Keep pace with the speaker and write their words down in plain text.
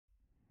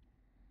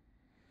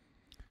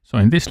So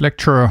in this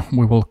lecture,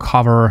 we will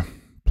cover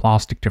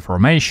plastic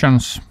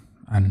deformations,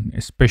 and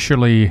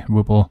especially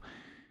we will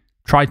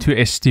try to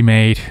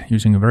estimate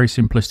using a very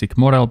simplistic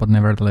model, but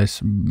nevertheless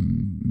a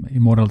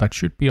model that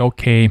should be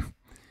okay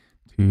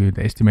to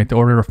estimate the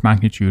order of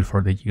magnitude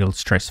for the yield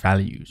stress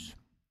values.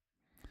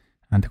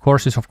 And the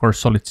course is of course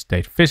solid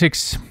state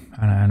physics,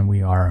 and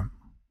we are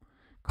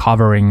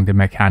covering the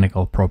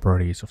mechanical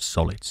properties of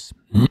solids.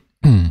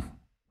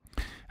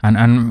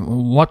 And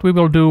what we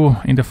will do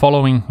in the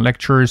following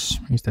lectures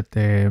is that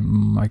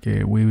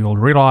we will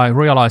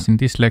realize in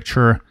this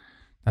lecture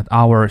that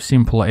our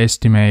simple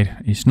estimate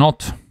is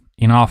not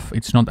enough,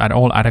 it's not at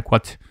all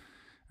adequate,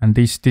 and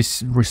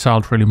this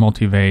result really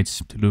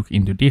motivates to look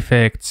into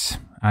defects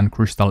and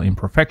crystal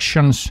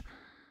imperfections,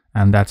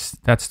 and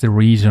that's the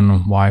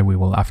reason why we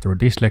will, after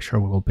this lecture,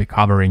 we will be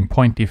covering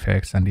point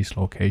defects and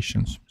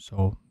dislocations.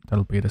 So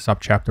that'll be the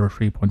subchapter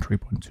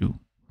 3.3.2.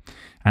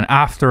 And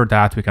after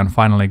that, we can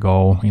finally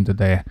go into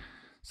the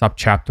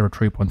subchapter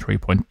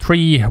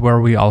 3.3.3, where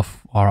we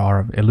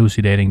are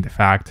elucidating the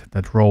fact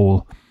that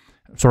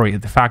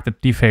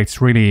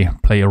defects really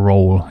play a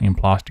role in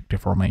plastic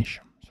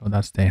deformation. So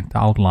that's the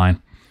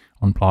outline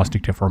on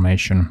plastic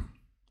deformation,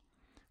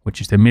 which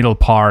is the middle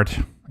part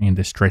in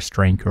the stress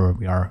strain curve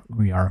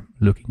we are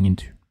looking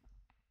into.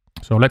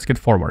 So let's get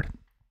forward.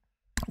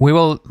 We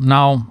will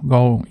now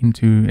go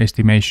into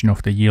estimation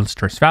of the yield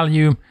stress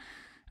value.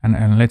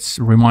 And let's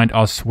remind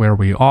us where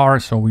we are.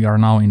 So we are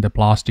now in the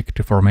plastic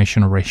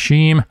deformation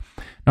regime.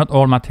 Not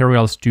all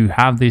materials do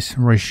have this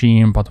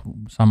regime, but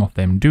some of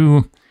them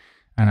do.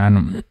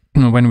 And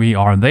when we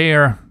are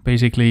there,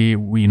 basically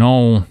we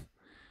know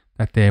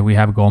that we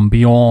have gone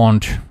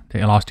beyond the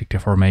elastic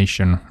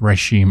deformation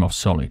regime of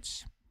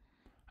solids.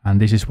 And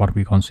this is what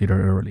we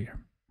considered earlier.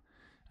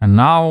 And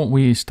now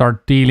we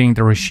start dealing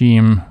the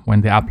regime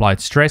when the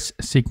applied stress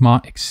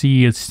sigma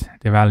exceeds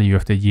the value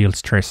of the yield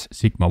stress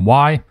sigma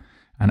y.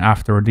 And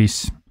after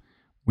this,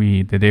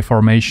 the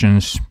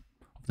deformations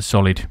of the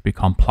solid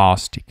become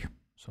plastic.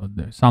 So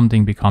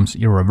something becomes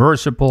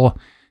irreversible.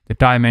 The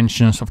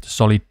dimensions of the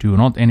solid do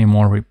not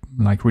anymore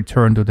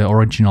return to the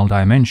original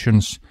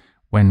dimensions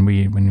when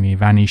we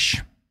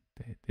vanish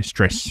the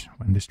stress,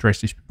 when the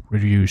stress is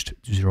reduced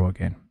to zero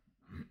again.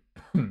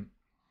 And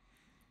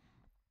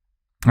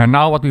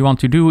now what we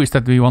want to do is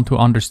that we want to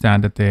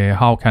understand that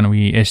how can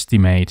we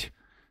estimate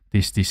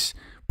this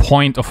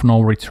point of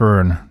no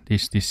return,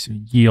 this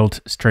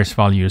yield stress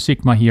value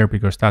sigma here,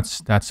 because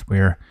that's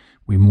where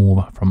we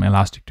move from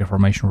elastic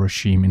deformation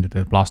regime into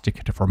the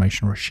plastic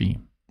deformation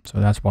regime. So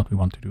that's what we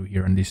want to do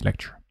here in this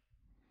lecture.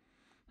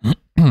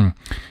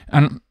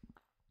 And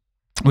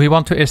we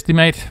want to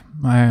estimate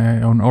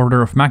on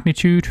order of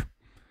magnitude.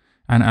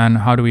 And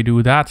how do we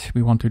do that?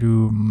 We want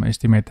to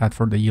estimate that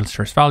for the yield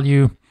stress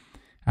value.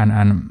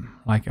 And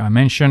like I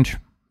mentioned,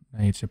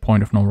 it's a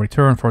point of no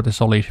return for the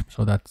solid,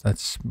 so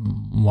that's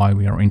why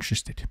we are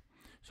interested.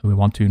 So we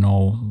want to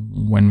know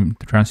when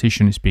the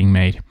transition is being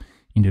made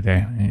into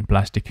the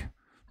plastic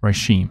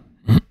regime.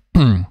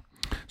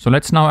 So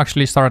let's now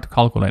actually start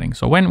calculating.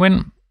 So and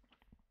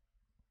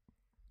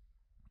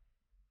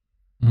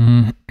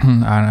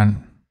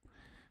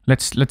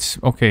let's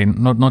okay,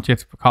 not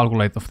yet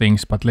calculate the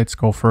things, but let's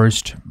go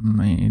first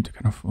into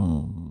kind of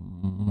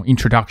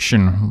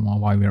introduction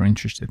why we are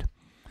interested.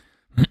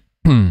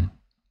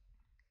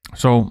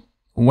 So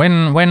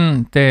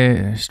when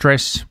the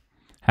stress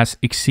has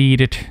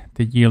exceeded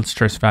the yield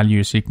stress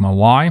value sigma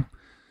y,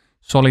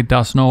 solid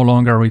does no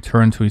longer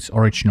return to its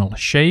original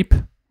shape,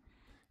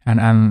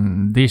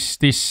 and this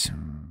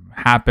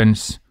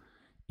happens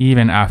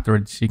even after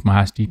the sigma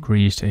has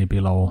decreased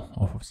below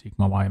of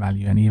sigma y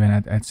value, and even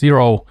at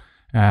zero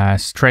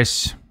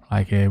stress,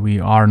 we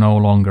are no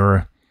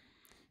longer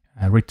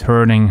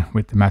returning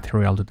with the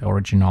material to the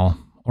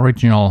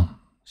original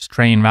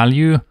strain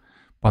value,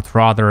 but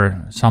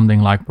rather something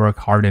like work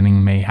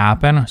hardening may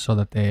happen, so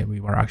that we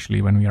were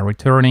actually, when we are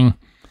returning,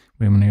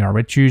 when we are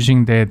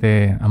reducing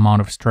the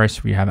amount of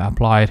stress we have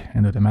applied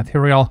into the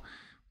material,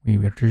 we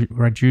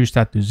reduce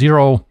that to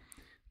zero.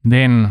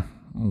 Then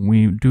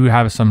we do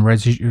have some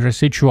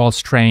residual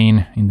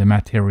strain in the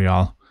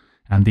material,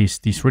 and this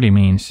really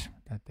means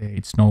that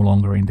it's no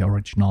longer in the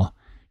original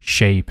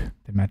shape,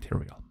 the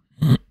material.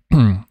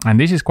 And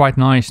this is quite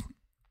nice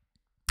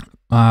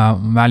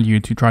value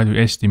to try to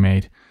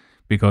estimate,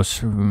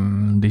 because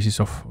this is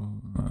of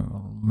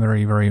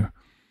very, very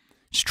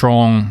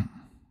strong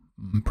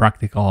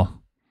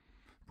practical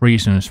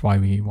reasons why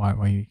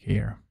we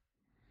care.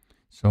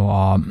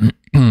 So,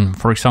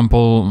 for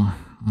example,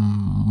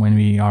 when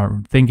we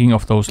are thinking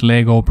of those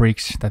Lego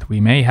bricks that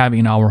we may have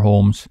in our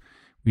homes,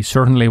 we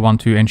certainly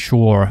want to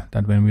ensure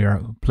that when we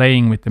are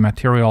playing with the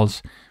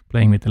materials,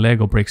 playing with the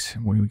Lego bricks,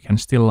 we can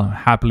still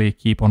happily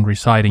keep on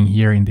residing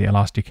here in the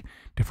elastic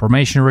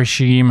deformation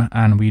regime,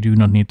 and we do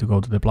not need to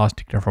go to the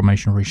plastic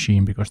deformation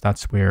regime, because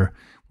that's where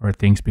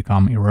things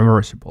become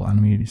irreversible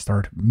and we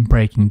start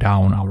breaking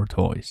down our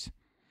toys.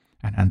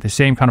 And the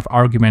same kind of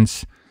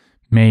arguments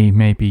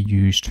may be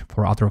used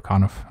for other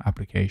kind of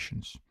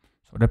applications.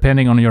 So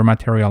depending on your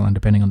material and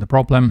depending on the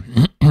problem,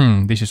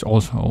 this is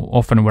also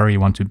often where you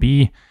want to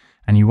be,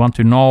 and you want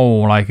to know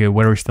like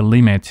where is the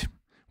limit,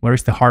 where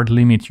is the hard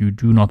limit you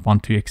do not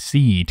want to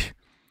exceed,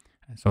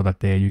 so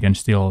that you can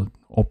still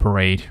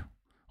operate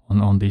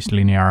on this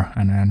linear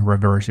and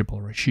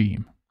reversible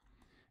regime.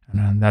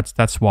 And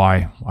that's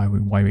why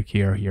we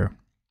care here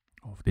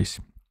of this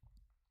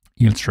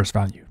yield stress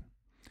value.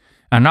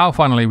 And now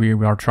finally we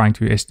are trying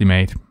to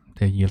estimate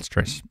the yield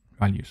stress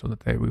value, so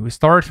that we will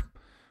start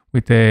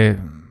with the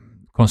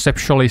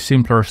conceptually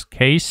simpler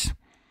case.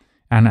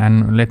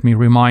 And let me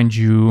remind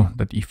you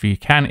that if we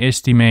can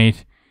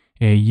estimate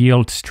a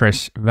yield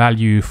stress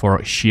value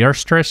for shear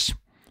stress,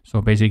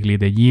 so basically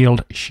the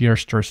yield shear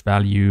stress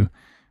value,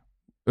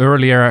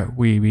 earlier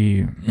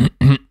we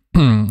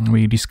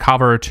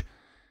discovered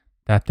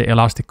that the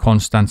elastic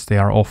constants, they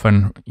are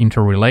often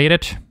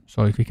interrelated.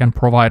 So if we can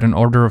provide an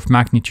order of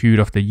magnitude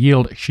of the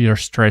yield shear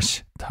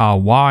stress tau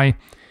y,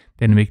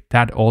 then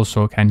that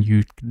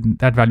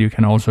value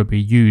can also be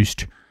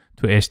used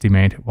to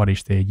estimate what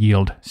is the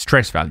yield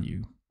stress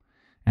value.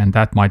 And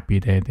that might be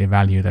the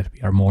value that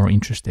we are more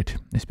interested,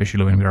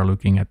 especially when we are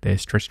looking at the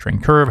stress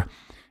strain curve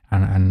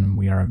and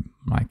we are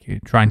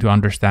like trying to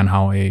understand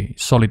how a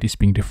solid is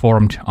being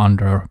deformed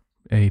under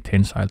a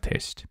tensile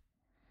test.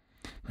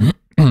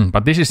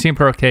 But this is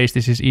simpler case.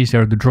 This is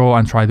easier to draw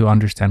and try to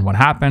understand what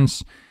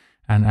happens,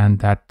 and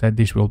that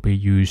this will be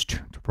used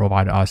to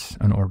provide us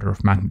an order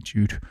of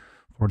magnitude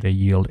for the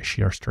yield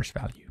shear stress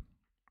value.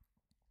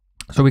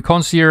 So we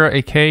consider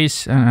a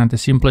case, and the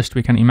simplest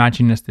we can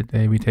imagine is that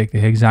we take the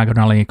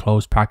hexagonally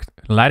closed packed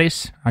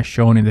lattice as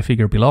shown in the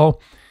figure below.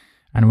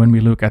 And when we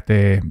look at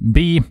the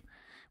B,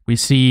 we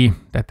see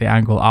that the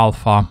angle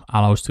alpha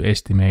allows to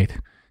estimate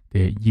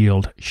the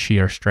yield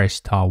shear stress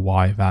tau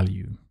y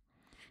value.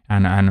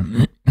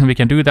 And we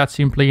can do that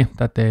simply,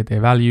 that the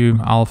value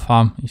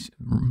alpha is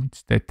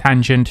the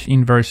tangent,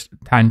 inverse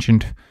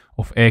tangent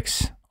of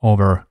x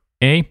over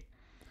a.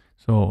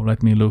 So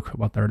let me look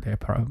what are the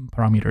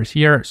parameters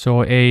here.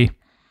 So a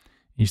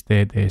is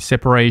the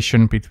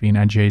separation between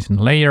adjacent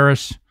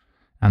layers,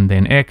 and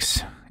then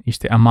x is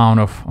the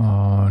amount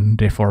of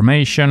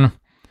deformation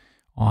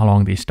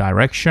along this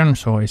direction.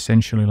 So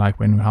essentially like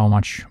how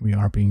much we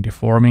are being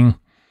deforming,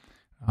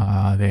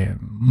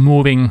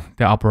 moving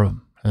the upper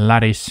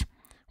lattice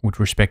with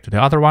respect to the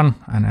other one,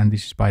 and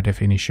this is by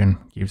definition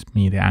gives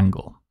me the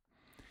angle.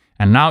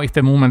 And now if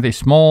the movement is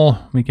small,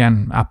 we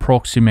can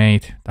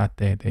approximate that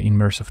the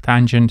inverse of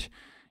tangent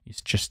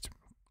is just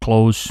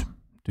close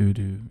to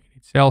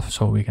itself,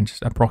 so we can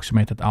just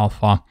approximate that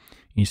alpha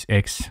is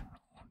x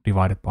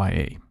divided by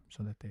a,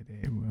 so that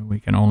we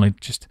can only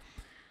just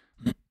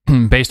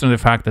based on the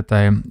fact that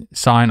the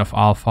sine of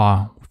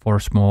alpha for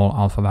small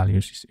alpha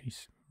values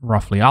is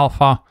roughly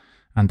alpha,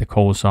 and the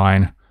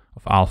cosine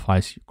of alpha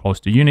is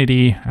close to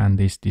unity, and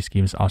this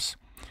gives us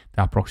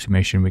the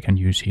approximation we can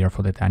use here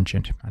for the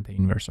tangent and the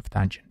inverse of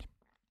tangent.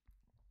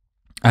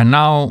 And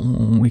now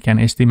we can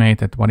estimate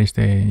that what is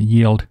the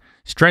yield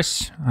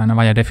stress, and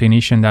via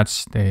definition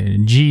that's the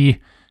G,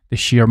 the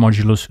shear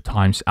modulus,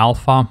 times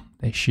alpha,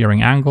 the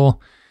shearing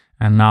angle.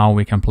 And now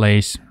we can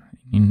place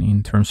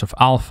in terms of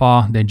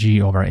alpha the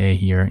G over A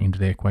here into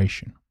the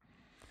equation.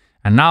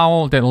 And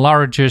now the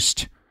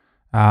largest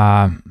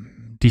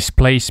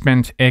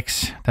displacement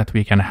x that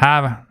we can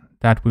have,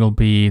 that will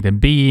be the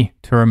B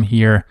term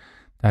here,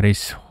 that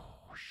is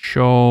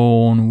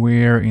shown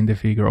where in the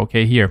figure?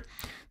 Okay, here.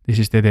 This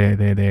is the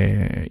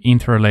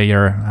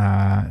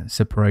interlayer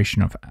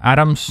separation of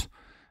atoms,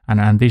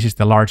 and this is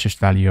the largest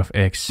value of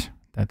x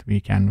that we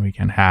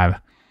can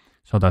have,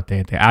 so that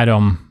the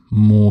atom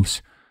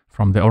moves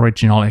from the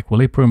original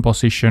equilibrium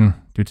position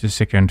to the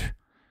second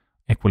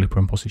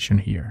equilibrium position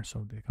here.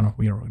 So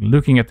we are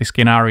looking at the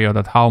scenario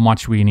that how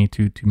much we need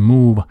to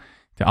move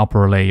the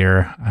upper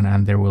layer,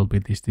 and there will be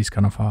this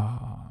kind of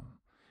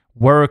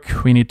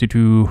work we need to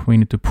do. We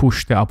need to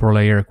push the upper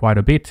layer quite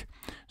a bit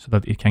so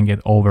that it can get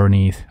over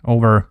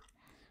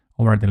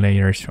the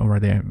layers, over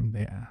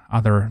the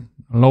other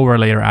lower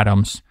layer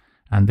atoms.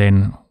 And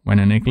then when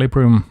an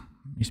equilibrium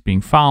is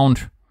being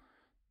found,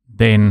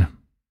 then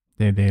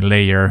the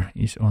layer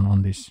is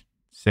on this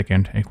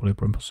second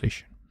equilibrium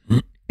position.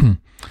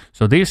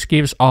 So this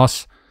gives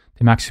us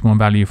the maximum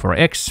value for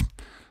x,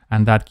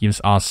 and that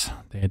gives us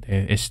the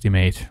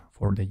estimate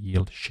for the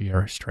yield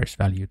shear stress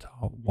value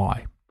tau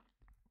y.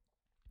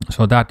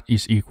 So that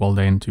is equal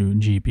then to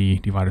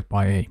GB divided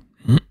by A.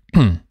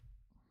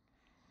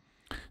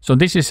 So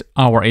this is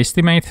our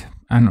estimate,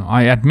 and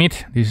I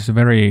admit this is a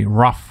very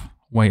rough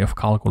way of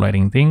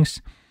calculating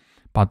things,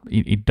 but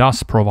it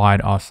does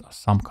provide us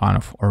some kind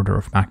of order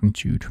of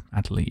magnitude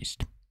at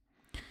least.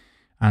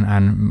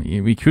 And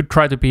we could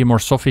try to be more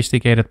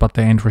sophisticated, but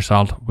the end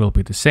result will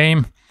be the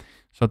same.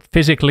 So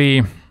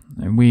physically,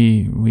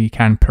 we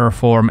can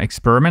perform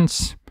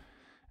experiments,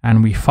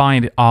 and we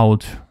find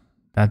out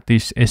that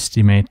this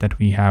estimate that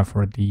we have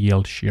for the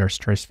yield shear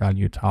stress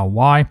value tau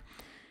y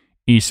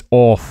is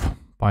off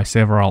by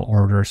several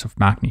orders of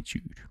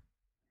magnitude.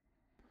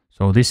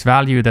 So this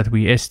value that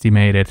we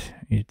estimated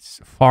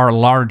it's far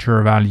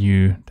larger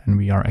value than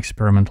we are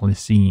experimentally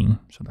seeing.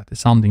 So that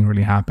something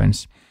really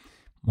happens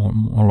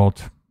a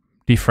lot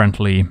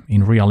differently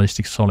in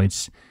realistic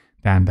solids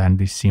than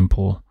this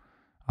simple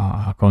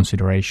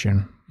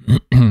consideration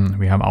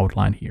we have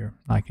outlined here.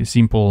 Like a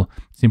simple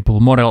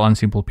model and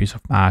simple piece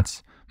of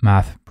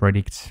math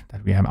predicts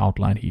that we have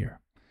outlined here.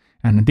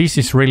 And this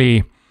is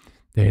really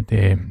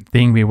the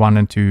thing we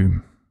wanted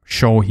to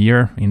show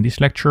here in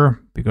this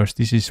lecture, because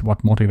this is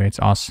what motivates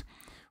us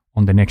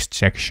on the next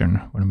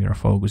section when we are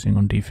focusing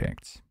on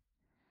defects.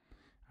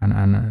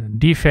 And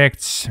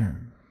defects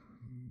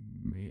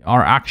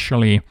are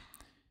actually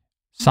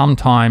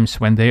sometimes,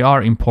 when they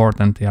are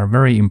important, they are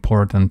very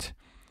important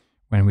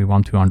when we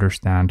want to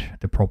understand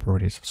the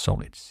properties of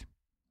solids.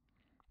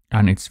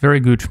 And it's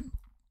very good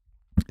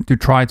to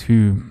try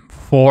to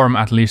form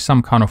at least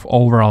some kind of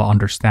overall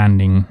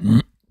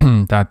understanding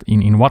that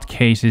in what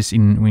cases,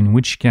 in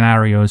which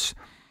scenarios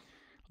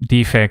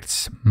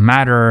defects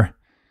matter,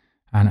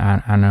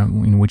 and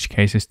in which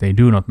cases they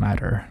do not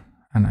matter.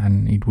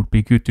 And it would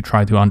be good to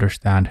try to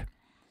understand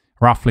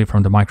roughly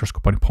from the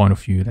microscopic point of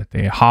view that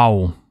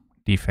how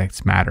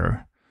defects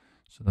matter,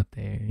 so that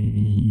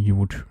you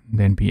would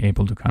then be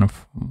able to kind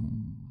of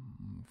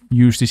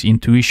use this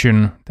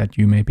intuition that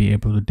you may be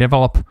able to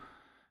develop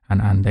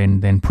and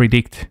then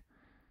predict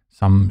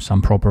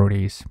some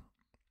properties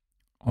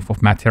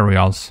of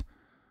materials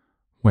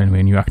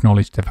when you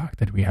acknowledge the fact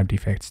that we have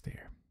defects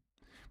there.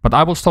 But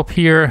I will stop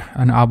here,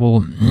 and I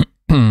will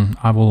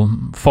I will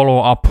follow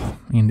up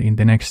in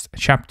the next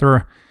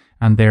chapter,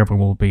 and there we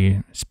will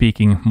be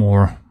speaking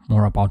more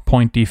about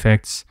point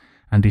defects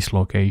and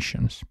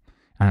dislocations.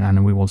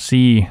 And we will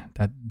see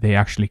that they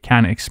actually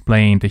can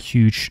explain the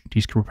huge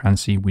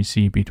discrepancy we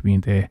see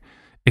between the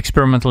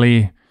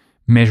experimentally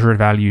measured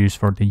values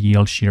for the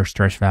yield shear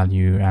stress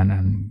value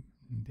and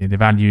the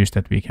values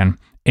that we can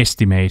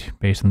estimate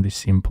based on this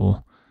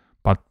simple,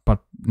 but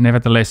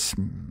nevertheless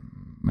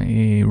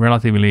a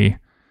relatively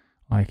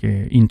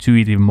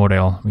intuitive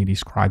model we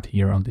described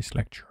here on this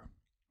lecture.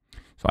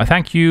 So I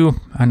thank you,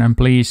 and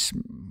please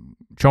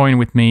join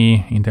with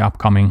me in the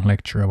upcoming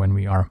lecture when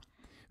we are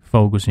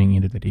focusing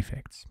into the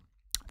defects.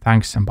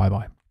 Thanks, and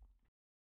bye-bye.